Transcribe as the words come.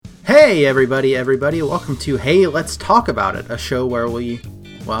Hey everybody, welcome to Hey Let's Talk About It, a show where we,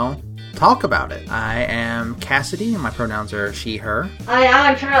 talk about it. I am Cassidy, and my pronouns are she, her.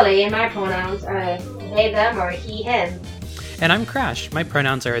 I'm Charlie, and my pronouns are they, them, or he, him. And I'm Crash. My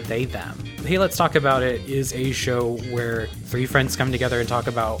pronouns are they, them. Hey Let's Talk About It is a show where three friends come together and talk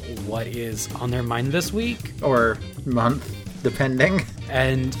about what is on their mind this week. Or month, depending.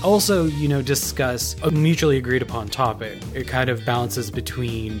 And also, discuss a mutually agreed upon topic. It kind of balances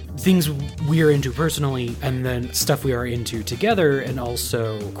between things we are into personally and then stuff we are into together, and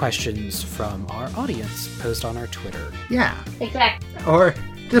also questions from our audience post on our Twitter. Yeah. Exactly. Or,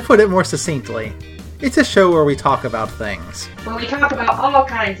 to put it more succinctly, it's a show where we talk about things. Where we talk about all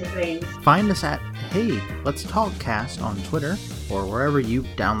kinds of things. Find us at Hey Let's Talk Cast on Twitter or wherever you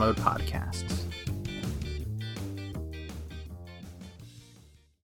download podcasts.